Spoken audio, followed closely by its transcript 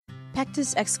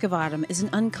Pectus excavatum is an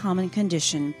uncommon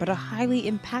condition, but a highly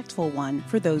impactful one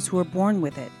for those who are born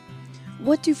with it.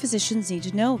 What do physicians need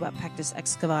to know about Pectus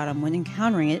excavatum when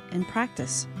encountering it in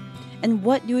practice? And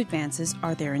what new advances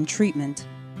are there in treatment?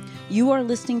 You are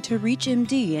listening to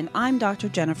ReachMD, and I'm Dr.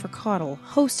 Jennifer Caudle,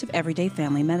 host of Everyday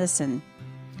Family Medicine.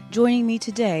 Joining me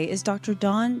today is Dr.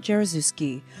 Don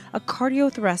Jaroszewski, a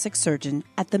cardiothoracic surgeon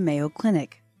at the Mayo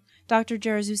Clinic. Dr.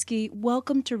 Jaroszewski,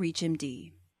 welcome to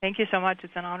ReachMD. Thank you so much.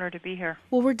 It's an honor to be here.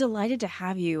 Well, we're delighted to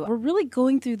have you. We're really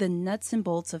going through the nuts and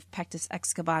bolts of Pectus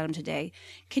excavatum today.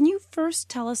 Can you first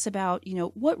tell us about,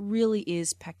 what really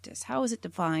is pectus? How is it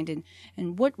defined,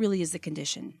 and what really is the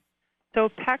condition? So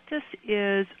pectus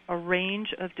is a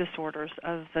range of disorders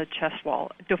of the chest wall,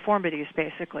 deformities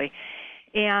basically.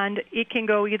 And it can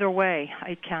go either way.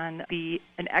 It can be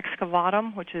an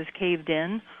excavatum, which is caved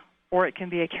in, or it can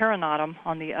be a carinatum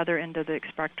on the other end of the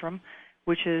spectrum,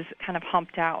 which is kind of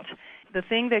humped out. The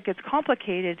thing that gets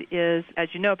complicated is, as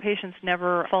you know, patients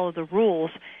never follow the rules,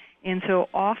 and so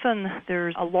often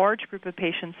there's a large group of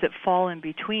patients that fall in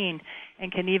between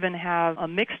and can even have a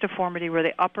mixed deformity where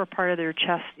the upper part of their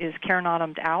chest is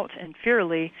carinatumed out and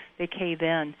inferiorly they cave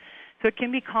in. So it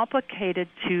can be complicated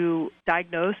to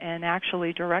diagnose and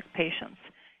actually direct patients.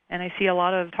 And I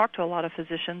talk to a lot of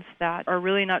physicians that are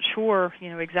really not sure,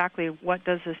 exactly what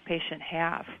does this patient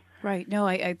have. Right. No,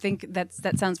 I think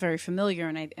that sounds very familiar,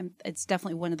 and it's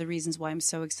definitely one of the reasons why I'm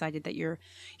so excited that you're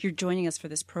joining us for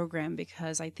this program,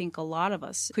 because I think a lot of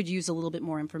us could use a little bit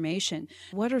more information.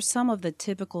 What are some of the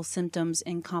typical symptoms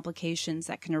and complications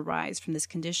that can arise from this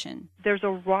condition? There's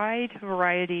a wide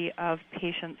variety of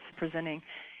patients presenting.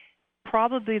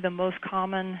 Probably the most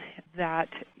common that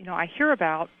I hear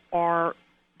about are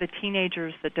the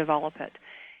teenagers that develop it.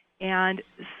 And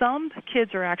some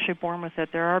kids are actually born with it.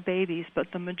 There are babies, but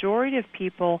the majority of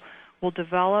people will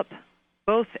develop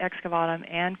both excavatum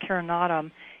and carinatum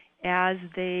as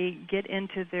they get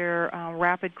into their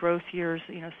rapid growth years,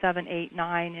 7, 8,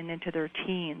 9, and into their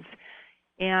teens.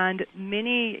 And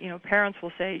many, parents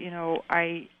will say,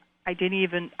 I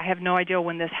have no idea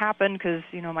when this happened because,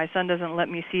 my son doesn't let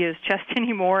me see his chest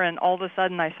anymore, and all of a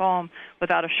sudden I saw him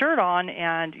without a shirt on,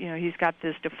 and, he's got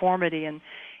this deformity, and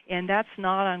that's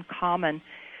not uncommon.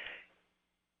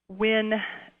 When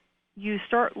you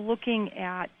start looking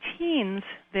at teens,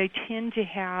 they tend to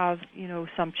have,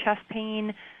 some chest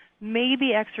pain,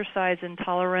 maybe exercise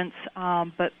intolerance,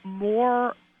 but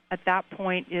more at that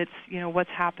point it's, what's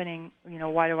happening,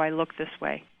 why do I look this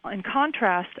way? In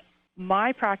contrast,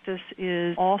 my practice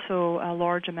is also a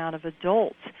large amount of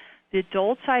adults. The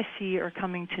adults I see are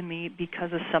coming to me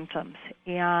because of symptoms,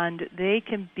 and they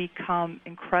can become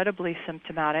incredibly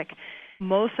symptomatic.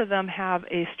 Most of them have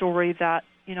a story that,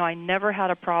 I never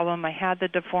had a problem. I had the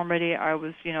deformity. I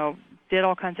was, did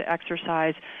all kinds of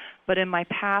exercise. But in the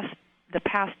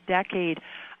past decade,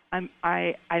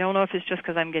 I don't know if it's just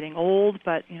because I'm getting old,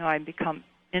 but, I've become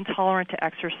intolerant to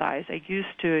exercise. I used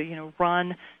to,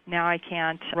 run. Now I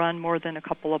can't run more than a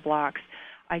couple of blocks.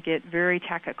 I get very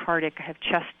tachycardic. I have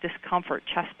chest discomfort,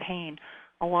 chest pain.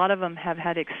 A lot of them have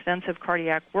had extensive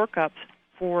cardiac workups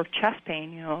for chest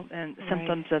pain, and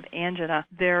symptoms of angina.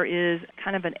 There is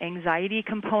kind of an anxiety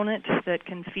component that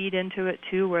can feed into it,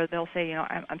 too, where they'll say,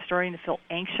 I'm starting to feel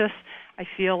anxious. I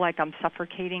feel like I'm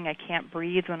suffocating. I can't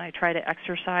breathe when I try to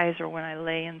exercise or when I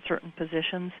lay in certain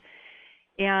positions.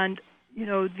 And,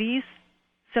 these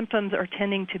symptoms are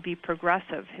tending to be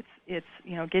progressive. It's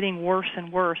getting worse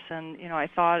and worse. And I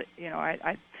thought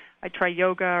I try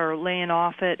yoga or laying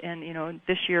off it, and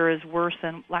this year is worse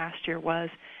than last year was.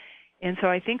 And so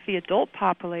I think the adult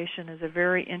population is a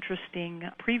very interesting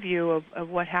preview of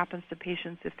what happens to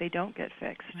patients if they don't get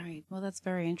fixed. Right. Well, that's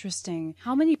very interesting.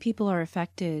 How many people are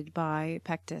affected by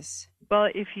pectus? Well,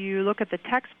 if you look at the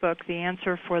textbook, the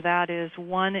answer for that is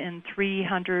 1 in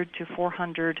 300 to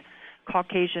 400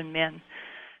 Caucasian men.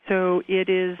 So it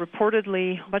is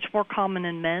reportedly much more common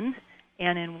in men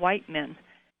and in white men.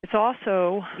 It's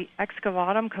also, the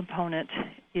excavatum component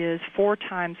is 4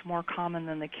 times more common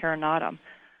than the carinatum.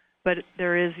 But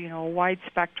there is, a wide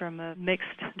spectrum of mixed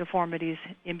deformities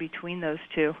in between those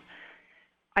two.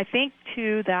 I think,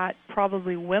 too, that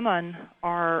probably women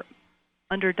are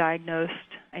underdiagnosed.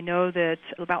 I know that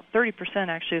about 30%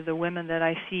 actually of the women that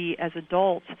I see as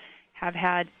adults have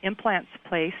had implants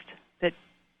placed that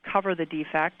cover the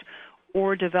defect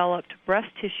or developed breast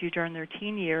tissue during their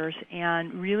teen years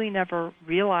and really never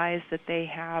realized that they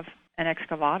have an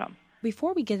excavatum.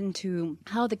 Before we get into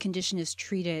how the condition is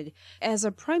treated, as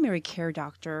a primary care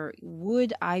doctor,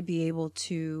 would I be able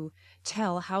to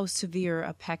tell how severe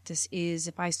a pectus is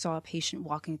if I saw a patient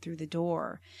walking through the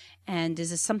door? And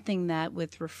is this something that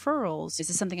with referrals, is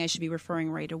this something I should be referring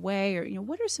right away? Or,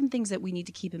 what are some things that we need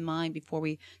to keep in mind before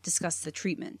we discuss the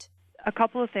treatment? A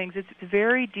couple of things. It's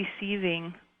very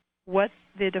deceiving what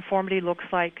the deformity looks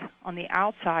like on the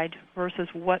outside versus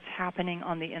what's happening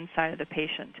on the inside of the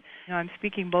patient. I'm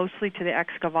speaking mostly to the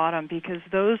excavatum because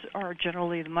those are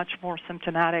generally the much more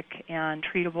symptomatic and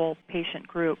treatable patient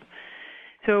group.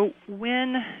 So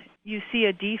when you see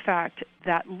a defect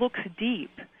that looks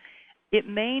deep, it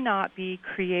may not be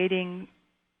creating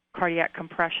cardiac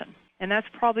compression. And that's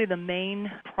probably the main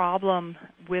problem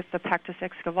with the Pectus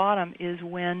excavatum is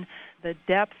when the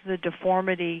depth of the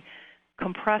deformity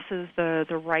compresses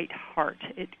the right heart.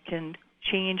 It can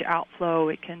change outflow.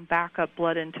 It can back up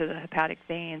blood into the hepatic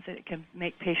veins. It can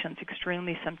make patients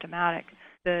extremely symptomatic.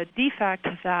 The defect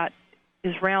that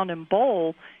is round and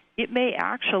bowl, it may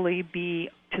actually be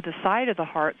to the side of the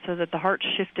heart so that the heart's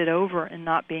shifted over and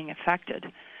not being affected.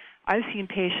 I've seen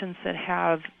patients that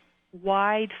have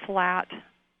wide, flat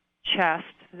chest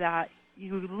that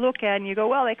you look at and you go,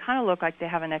 well, they kind of look like they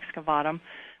have an excavatum.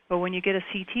 But when you get a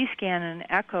CT scan and an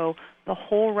echo, the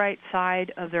whole right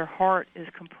side of their heart is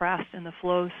compressed and the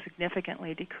flow is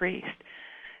significantly decreased.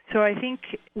 So I think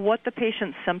what the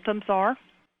patient's symptoms are,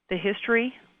 the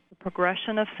history, the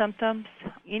progression of symptoms,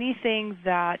 anything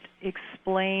that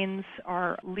explains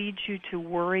or leads you to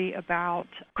worry about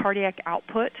cardiac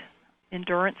output,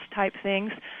 endurance type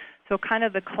things. So kind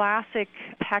of the classic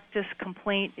pectus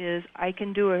complaint is I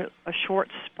can do a short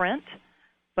sprint,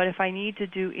 but if I need to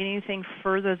do anything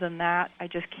further than that, I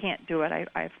just can't do it.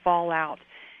 I fall out.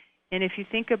 And if you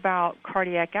think about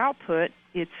cardiac output,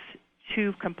 it's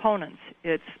two components.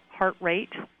 It's heart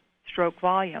rate, stroke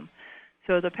volume.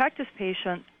 So the pectus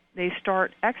patient, they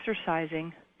start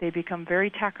exercising, they become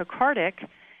very tachycardic,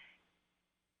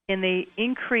 and they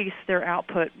increase their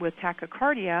output with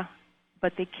tachycardia,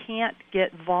 but they can't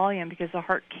get volume because the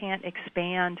heart can't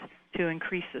expand to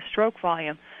increase the stroke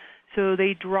volume. So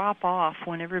they drop off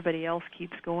when everybody else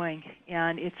keeps going.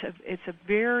 And it's a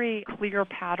very clear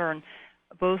pattern,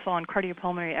 both on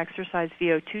cardiopulmonary exercise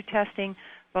VO2 testing,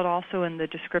 but also in the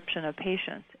description of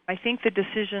patients. I think the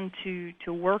decision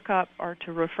to work up or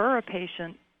to refer a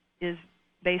patient is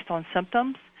based on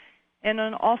symptoms and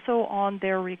then also on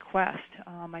their request.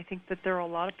 I think that there are a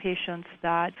lot of patients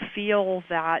that feel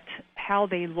that how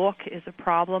they look is a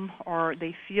problem or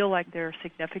they feel like they're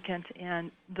significant,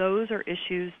 and those are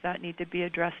issues that need to be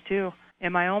addressed too.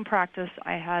 In my own practice,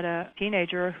 I had a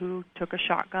teenager who took a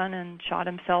shotgun and shot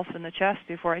himself in the chest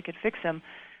before I could fix him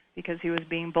because he was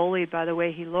being bullied by the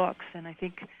way he looks, and I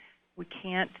think we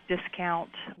can't discount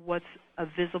what's a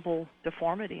visible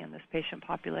deformity in this patient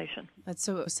population. That's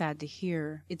so sad to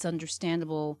hear. It's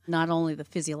understandable, not only the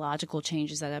physiological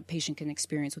changes that a patient can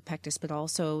experience with pectus, but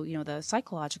also, the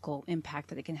psychological impact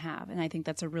that it can have. And I think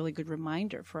that's a really good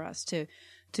reminder for us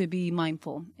to be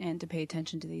mindful and to pay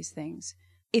attention to these things.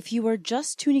 If you are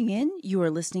just tuning in, you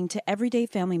are listening to Everyday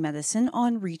Family Medicine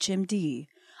on ReachMD.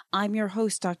 I'm your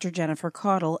host, Dr. Jennifer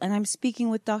Caudle, and I'm speaking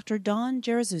with Dr. Don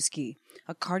Jaroszewski,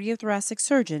 a cardiothoracic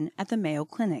surgeon at the Mayo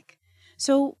Clinic.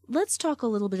 So let's talk a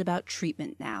little bit about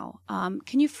treatment now.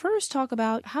 Can you first talk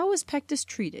about how is pectus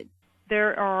treated?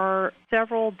 There are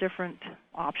several different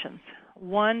options.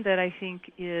 One that I think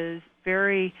is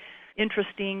very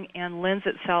interesting and lends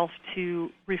itself to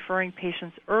referring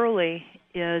patients early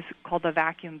is called the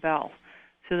vacuum bell.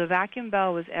 So the vacuum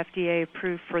bell was FDA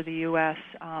approved for the U.S.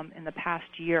 In the past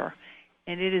year,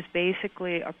 and it is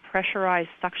basically a pressurized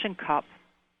suction cup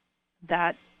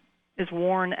that is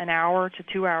worn an hour to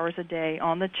 2 hours a day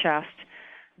on the chest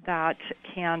that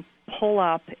can pull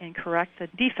up and correct the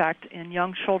defect in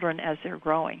young children as they're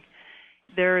growing.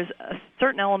 There is a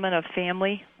certain element of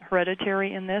family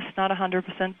hereditary in this, not 100%,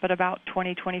 but about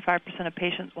 20-25% of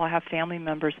patients will have family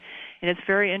members. And it's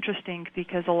very interesting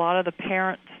because a lot of the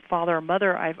parents, father or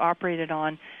mother I've operated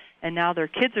on, and now their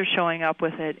kids are showing up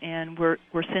with it, and we're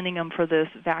sending them for this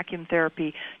vacuum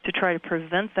therapy to try to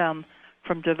prevent them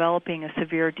from developing a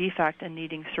severe defect and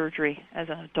needing surgery as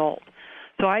an adult.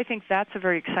 So I think that's a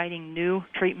very exciting new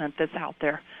treatment that's out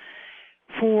there.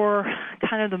 For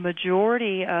kind of the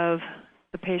majority of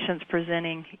the patients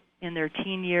presenting in their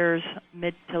teen years,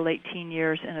 mid to late teen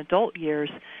years, and adult years,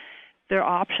 their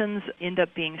options end up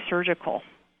being surgical.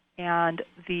 And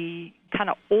the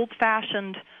kind of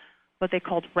old-fashioned, what they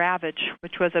called ravage,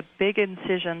 which was a big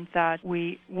incision that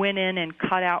we went in and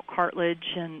cut out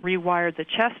cartilage and rewired the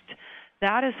chest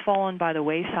That has fallen by the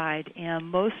wayside, and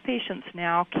most patients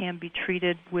now can be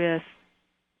treated with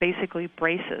basically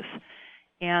braces.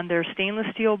 And they're stainless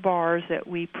steel bars that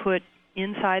we put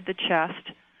inside the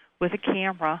chest with a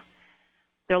camera.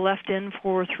 They're left in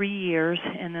for 3 years,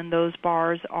 and then those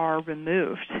bars are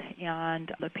removed.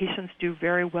 And the patients do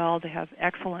very well. They have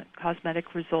excellent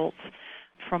cosmetic results.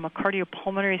 From a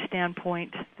cardiopulmonary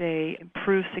standpoint, they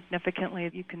improve significantly.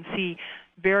 You can see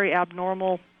very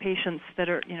abnormal patients that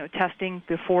are, testing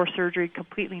before surgery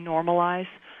completely normalize.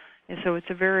 And so it's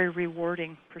a very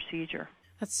rewarding procedure.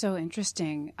 That's so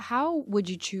interesting. How would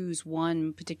you choose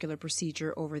one particular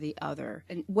procedure over the other?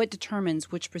 And what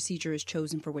determines which procedure is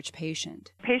chosen for which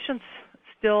patient? Patients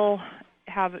still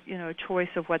have, a choice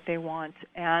of what they want.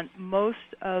 And most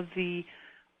of the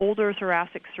older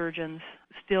thoracic surgeons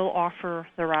still offer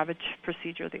the ravage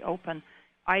procedure, the open.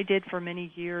 I did for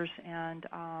many years, and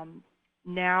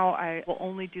now I will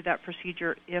only do that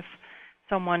procedure if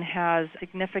someone has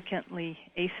significantly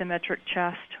asymmetric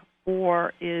chest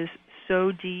or is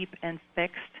so deep and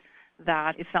fixed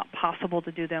that it's not possible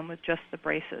to do them with just the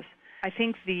braces. I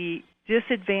think the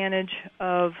disadvantage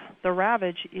of the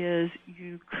ravage is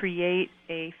you create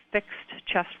a fixed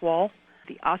chest wall.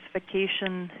 The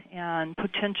ossification and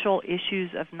potential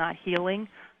issues of not healing,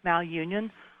 malunion,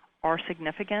 are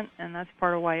significant, and that's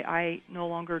part of why I no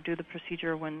longer do the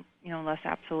procedure when, unless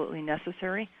absolutely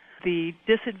necessary. The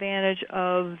disadvantage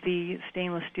of the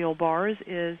stainless steel bars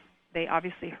is they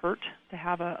obviously hurt to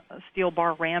have a steel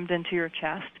bar rammed into your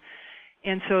chest.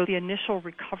 And so the initial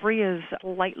recovery is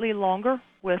slightly longer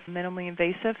with minimally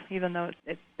invasive, even though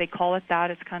they call it that.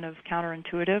 It's kind of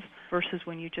counterintuitive versus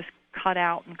when you just cut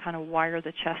out and kind of wire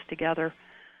the chest together.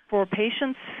 For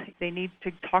patients, they need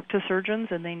to talk to surgeons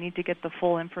and they need to get the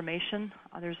full information.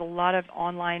 There's a lot of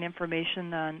online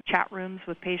information on chat rooms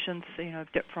with patients,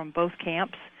 from both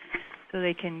camps, so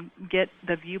they can get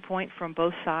the viewpoint from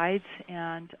both sides.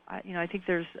 And I think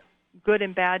there's good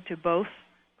and bad to both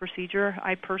procedure.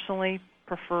 I personally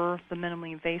prefer the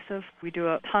minimally invasive. We do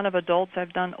a ton of adults.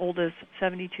 I've done old as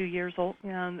 72 years old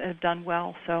and have done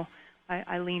well. So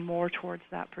I lean more towards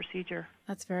that procedure.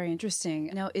 That's very interesting.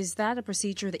 Now, is that a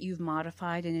procedure that you've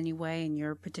modified in any way in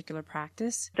your particular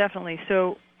practice? Definitely.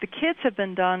 So the kids have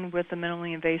been done with the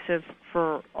minimally invasive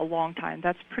for a long time.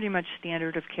 That's pretty much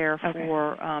standard of care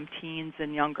for teens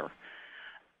and younger.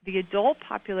 The adult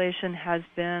population has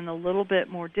been a little bit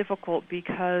more difficult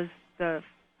because the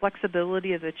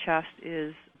flexibility of the chest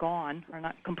is gone, or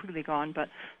not completely gone, but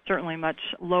certainly much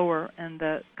lower, and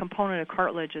the component of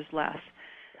cartilage is less.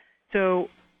 So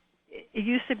it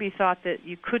used to be thought that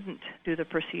you couldn't do the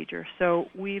procedure. So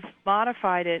we've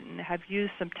modified it and have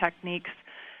used some techniques.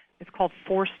 It's called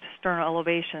forced sternal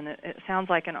elevation. It sounds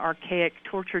like an archaic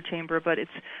torture chamber, but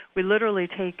we literally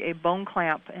take a bone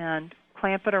clamp and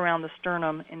clamp it around the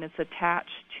sternum, and it's attached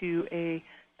to a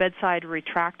bedside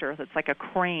retractor that's like a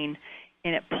crane,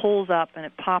 and it pulls up and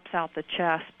it pops out the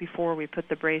chest before we put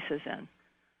the braces in.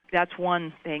 That's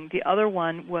one thing. The other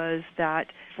one was that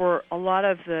for a lot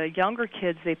of the younger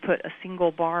kids, they put a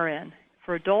single bar in.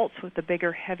 For adults with a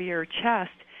bigger, heavier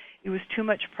chest, it was too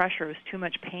much pressure. It was too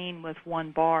much pain with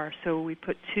one bar. So we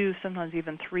put 2, sometimes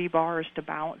even 3 bars to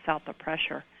balance out the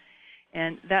pressure.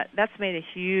 And that's made a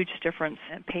huge difference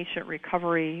in patient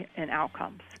recovery and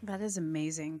outcomes. That is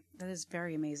amazing. That is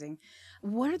very amazing.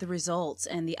 What are the results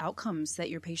and the outcomes that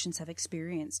your patients have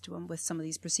experienced with some of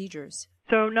these procedures?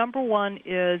 So number one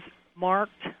is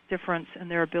marked difference in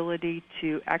their ability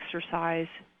to exercise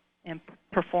and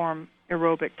perform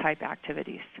aerobic type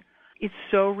activities. It's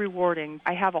so rewarding.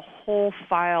 I have a whole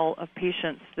file of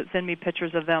patients that send me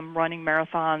pictures of them running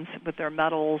marathons with their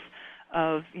medals,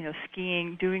 of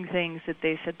skiing, doing things that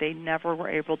they said they never were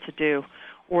able to do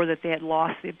or that they had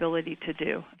lost the ability to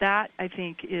do. That, I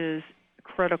think, is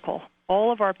critical.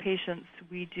 All of our patients,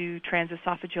 we do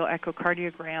transesophageal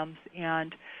echocardiograms,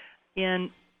 and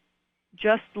in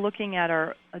just looking at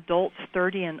our adults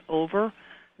 30 and over,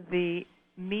 the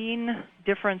mean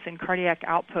difference in cardiac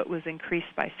output was increased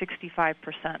by 65%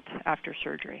 after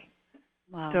surgery.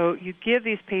 Wow. So you give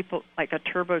these people like a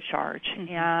turbocharge,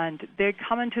 and they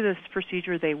come into this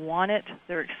procedure, they want it,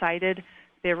 they're excited,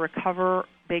 they recover,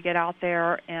 they get out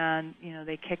there, and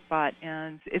they kick butt,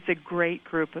 and it's a great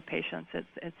group of patients.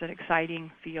 It's an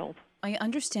exciting field. I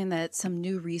understand that some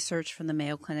new research from the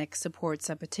Mayo Clinic supports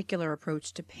a particular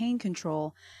approach to pain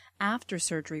control after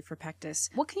surgery for Pectus.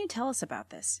 What can you tell us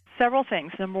about this? Several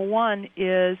things. Number one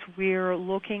is we're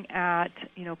looking at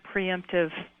preemptive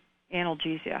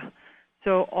analgesia.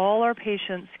 So all our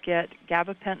patients get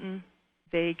gabapentin,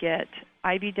 they get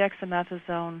IV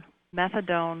dexamethasone,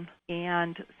 methadone,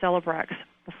 and Celebrex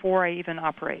before I even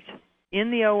operate.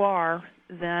 In the OR,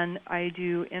 then I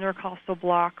do intercostal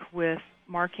block with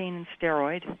Marcaine and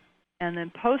steroid. And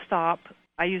then post-op,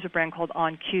 I use a brand called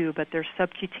OnQ, but they're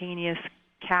subcutaneous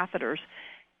catheters.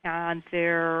 And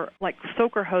they're like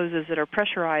soaker hoses that are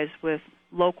pressurized with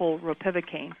local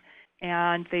ropivacaine.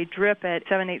 And they drip at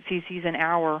 7-8 cc's an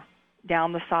hour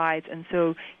down the sides. And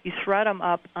so you thread them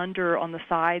up under on the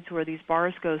sides where these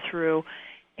bars go through,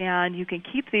 and you can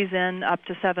keep these in up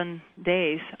to 7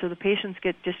 days. So the patients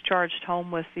get discharged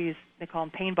home with these, they call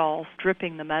them pain balls,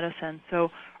 dripping the medicine. So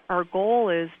our goal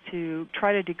is to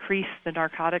try to decrease the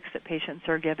narcotics that patients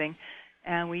are giving.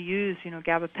 And we use,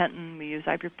 gabapentin, we use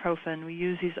ibuprofen, we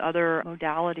use these other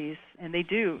modalities. And they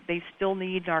still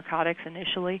need narcotics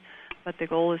initially, but the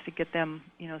goal is to get them,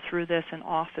 through this and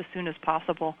off as soon as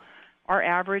possible. Our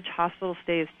average hospital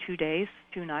stay is 2 days,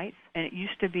 2 nights, and it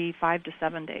used to be 5 to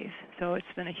 7 days. So it's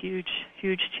been a huge,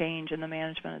 huge change in the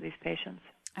management of these patients.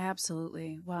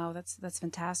 Absolutely. Wow, that's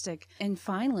fantastic. And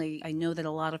finally, I know that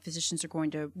a lot of physicians are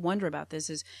going to wonder about this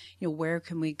is, where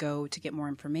can we go to get more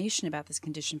information about this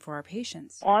condition for our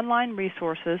patients? Online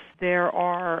resources. There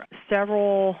are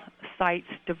several sites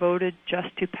devoted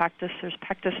just to Pectus. There's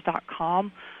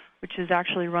Pectus.com, which is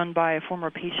actually run by a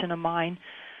former patient of mine.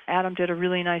 Adam did a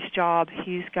really nice job.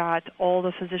 He's got all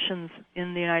the physicians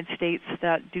in the United States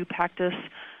that do Pectus.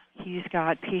 He's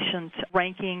got patient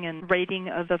ranking and rating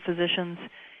of the physicians.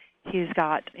 He's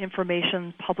got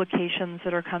information, publications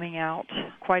that are coming out,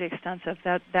 quite extensive.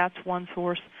 That's one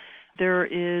source. There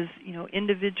is,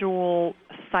 individual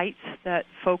sites that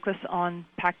focus on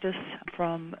Pectus,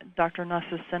 from Dr.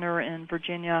 Nuss's center in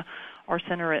Virginia, our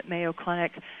center at Mayo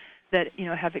Clinic, that,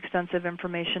 have extensive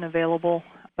information available.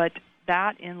 But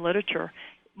that in literature,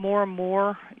 more and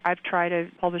more, I've tried to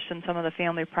publish in some of the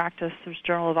family practice. There's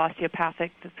Journal of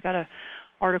Osteopathic that's got an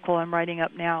article I'm writing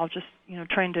up now, just,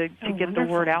 trying to get wonderful.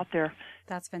 the word out there.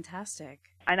 That's fantastic.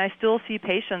 And I still see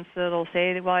patients that'll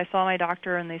say, well, I saw my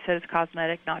doctor and they said it's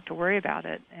cosmetic, not to worry about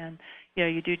it. And,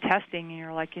 you do testing and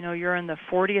you're like, you're in the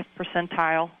 40th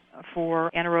percentile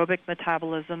for anaerobic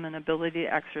metabolism and ability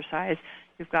to exercise.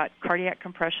 You've got cardiac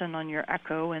compression on your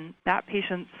echo, and that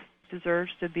patient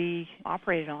deserves to be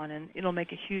operated on, and it'll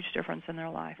make a huge difference in their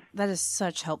life. That is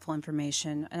such helpful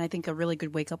information, and I think a really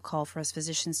good wake-up call for us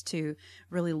physicians to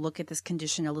really look at this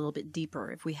condition a little bit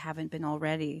deeper if we haven't been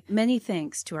already. Many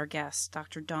thanks to our guest,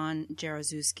 Dr. Dawn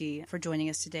Jaroszewski, for joining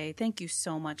us today. Thank you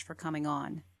so much for coming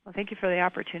on. Well, thank you for the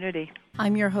opportunity.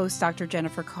 I'm your host, Dr.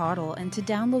 Jennifer Caudle, and to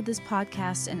download this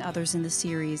podcast and others in the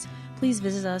series, please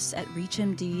visit us at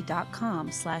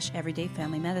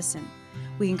reachmd.com/everydayfamilymedicine.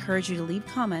 We encourage you to leave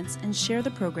comments and share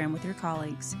the program with your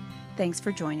colleagues. Thanks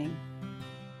for joining.